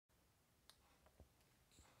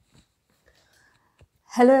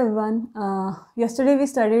Hello everyone. Yesterday we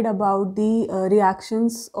studied about the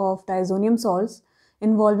reactions of diazonium salts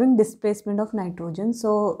involving displacement of nitrogen.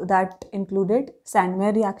 So that included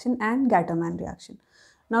Sandmeyer reaction and Gattermann reaction.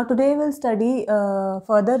 Now today we'll study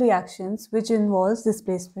further reactions which involves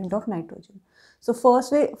displacement of nitrogen. So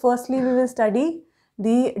firstly we will study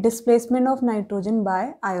the displacement of nitrogen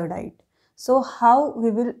by iodide. So how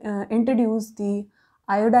we will introduce the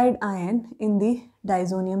iodide ion in the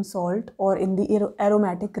diazonium salt or in the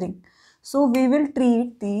aromatic ring. So we will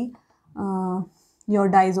treat the your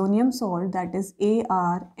diazonium salt, that is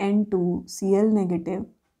ArN2Cl negative.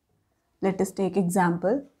 Let us take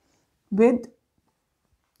example with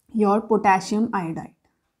your potassium iodide.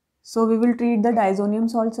 So we will treat the diazonium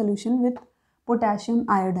salt solution with potassium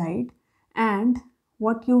iodide, and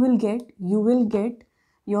what you will get? You will get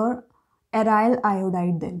your aryl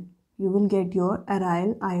iodide then. You will get your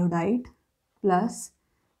aryl iodide plus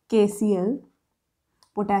KCl,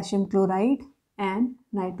 potassium chloride and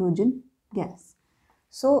nitrogen gas.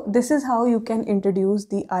 So this is how you can introduce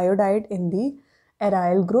the iodide in the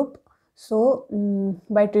aryl group. So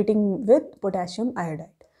by treating with potassium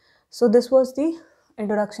iodide. So this was the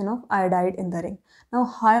introduction of iodide in the ring. Now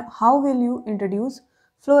how will you introduce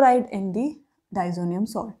fluoride in the diazonium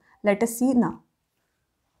salt? Let us see now.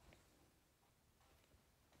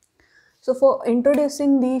 So for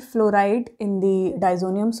introducing the fluoride in the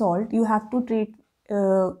diazonium salt, you have to treat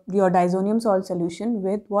your diazonium salt solution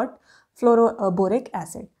with what? Fluoroboric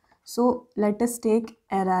acid. So let us take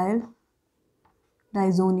aryl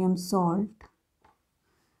diazonium salt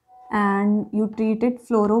and you treat it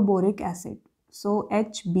fluoroboric acid. So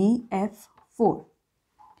HbF4.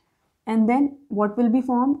 And then what will be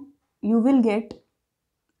formed? You will get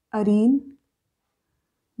arene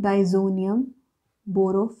diazonium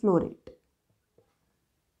borofluorate.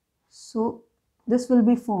 So this will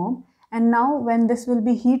be formed, and now when this will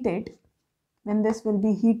be heated, then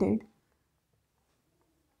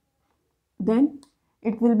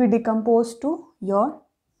it will be decomposed to your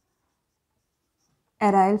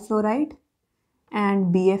aryl fluoride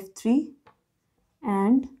and BF3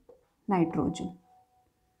 and nitrogen.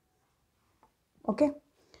 Okay,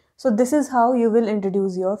 so this is how you will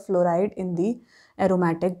introduce your fluoride in the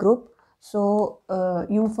aromatic group. So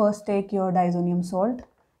you first take your diazonium salt,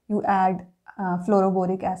 you add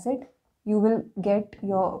fluoroboric acid, you will get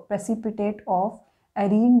your precipitate of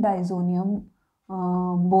arene diazonium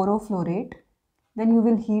borofluorate. Then you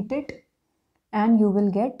will heat it and you will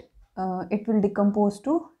get it will decompose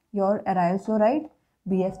to your aryl fluoride,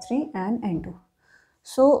 BF3 and N2.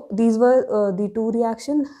 So these were the two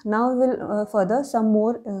reactions. Now we will further some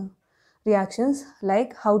more reactions,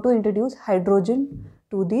 like how to introduce hydrogen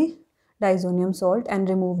to the diazonium salt and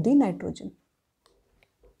remove the nitrogen.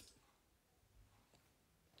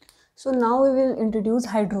 So now we will introduce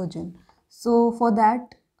hydrogen. So for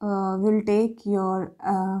that we'll take your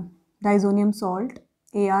diazonium salt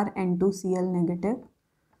ArN2Cl negative,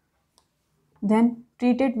 then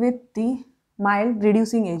treat it with the mild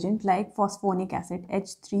reducing agent like phosphonic acid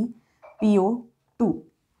H3PO2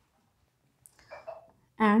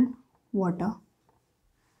 and water.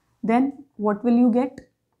 Then what will you get?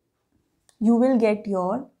 You will get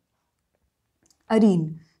your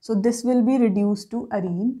arene. So this will be reduced to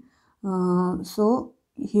arene. So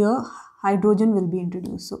here hydrogen will be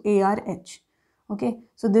introduced. So ARH. Okay,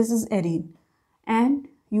 so this is arene, and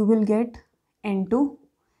you will get N2,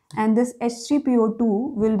 and this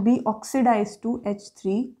H3PO2 will be oxidized to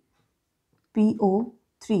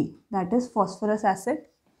H3PO3, that is phosphorus acid,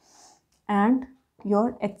 and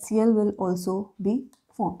your HCl will also be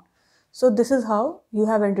formed. So this is how you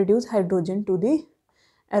have introduced hydrogen to the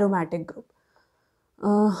aromatic group.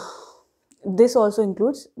 This also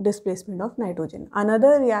includes displacement of nitrogen.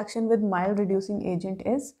 Another reaction with mild reducing agent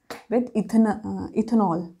is with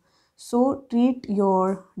ethanol. So treat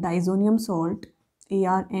your diazonium salt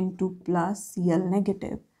ArN2 plus Cl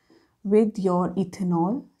negative with your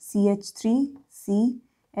ethanol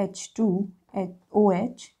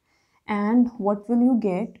CH3CH2OH, and what will you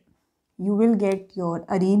get? You will get your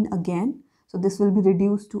arene again. So this will be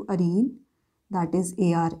reduced to arene, that is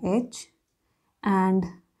ARH, and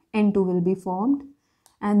N2 will be formed,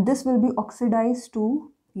 and this will be oxidized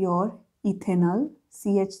to your ethanol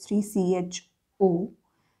CH3CHO,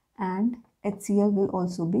 and HCl will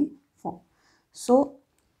also be formed. So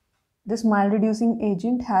this mild reducing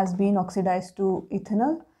agent has been oxidized to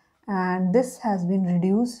ethanol, and this has been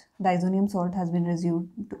reduced, diazonium salt has been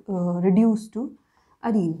reduced to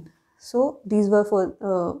arene. So these were for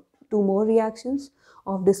two more reactions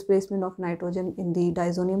of displacement of nitrogen in the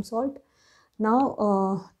diazonium salt.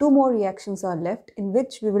 Now, two more reactions are left in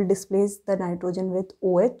which we will displace the nitrogen with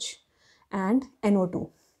OH and NO2.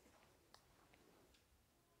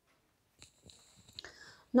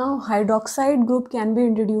 Now, hydroxide group can be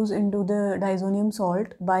introduced into the diazonium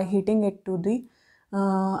salt by heating it to the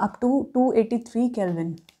up to 283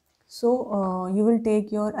 Kelvin. So, you will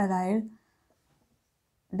take your aryl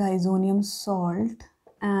diazonium salt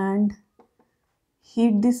and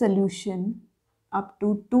heat the solution up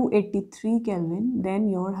to 283 Kelvin. Then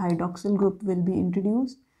your hydroxyl group will be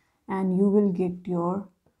introduced and you will get your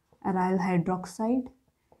aryl hydroxide,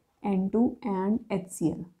 N2 and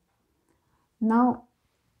HCl. Now,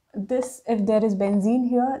 this, if there is benzene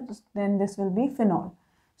here, then this will be phenol.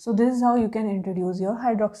 So this is how you can introduce your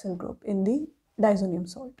hydroxyl group in the diazonium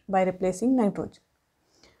salt by replacing nitrogen.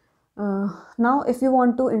 Now if you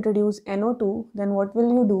want to introduce NO2, then what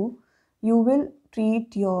will you do? You will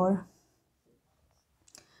treat your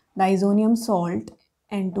diazonium salt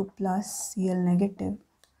N2 plus Cl negative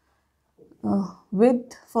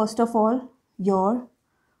with, first of all, your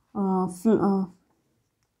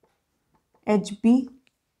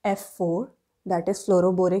HbF4, that is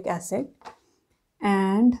fluoroboric acid.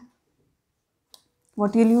 And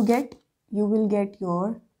what will you get? You will get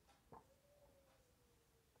your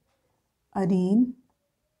arene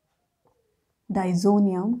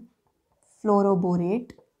diazonium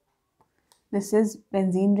fluoroborate. This is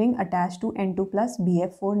benzene ring attached to N2 plus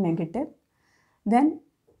BF4 negative. Then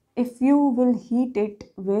if you will heat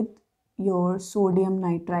it with your sodium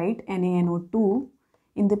nitrite NaNO2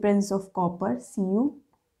 in the presence of copper Cu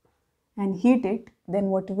and heat it, then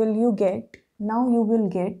what will you get? Now you will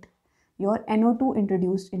get your NO2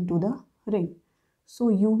 introduced into the ring. So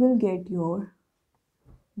you will get your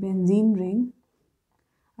benzene ring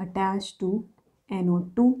attached to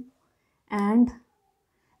NO2 and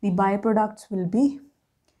the byproducts will be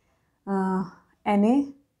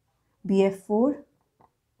NaBF4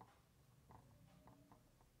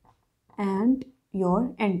 and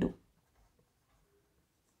your N2.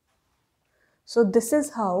 So this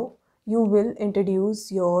is how you will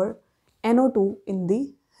introduce your NO2 in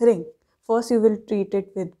the ring. First you will treat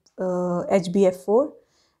it with HbF4,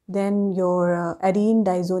 then your arene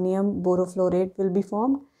diazonium borofluorate will be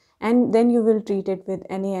formed, and then you will treat it with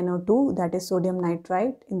NaNO2, that is sodium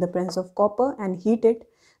nitrite, in the presence of copper and heat it.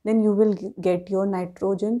 Then you will get your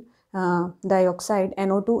nitrogen dioxide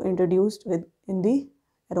NO2 introduced in the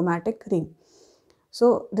aromatic ring.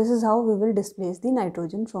 So this is how we will displace the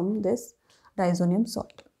nitrogen from this diazonium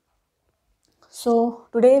salt. So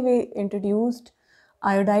today we introduced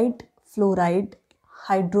iodide, fluoride,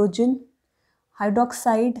 hydrogen,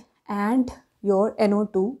 hydroxide and your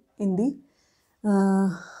NO2 in the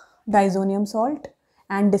diazonium salt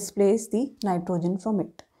and displace the nitrogen from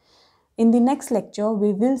it. In the next lecture,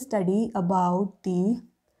 we will study about the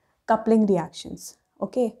coupling reactions.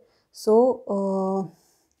 Okay, so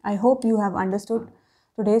I hope you have understood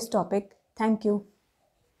today's topic. Thank you.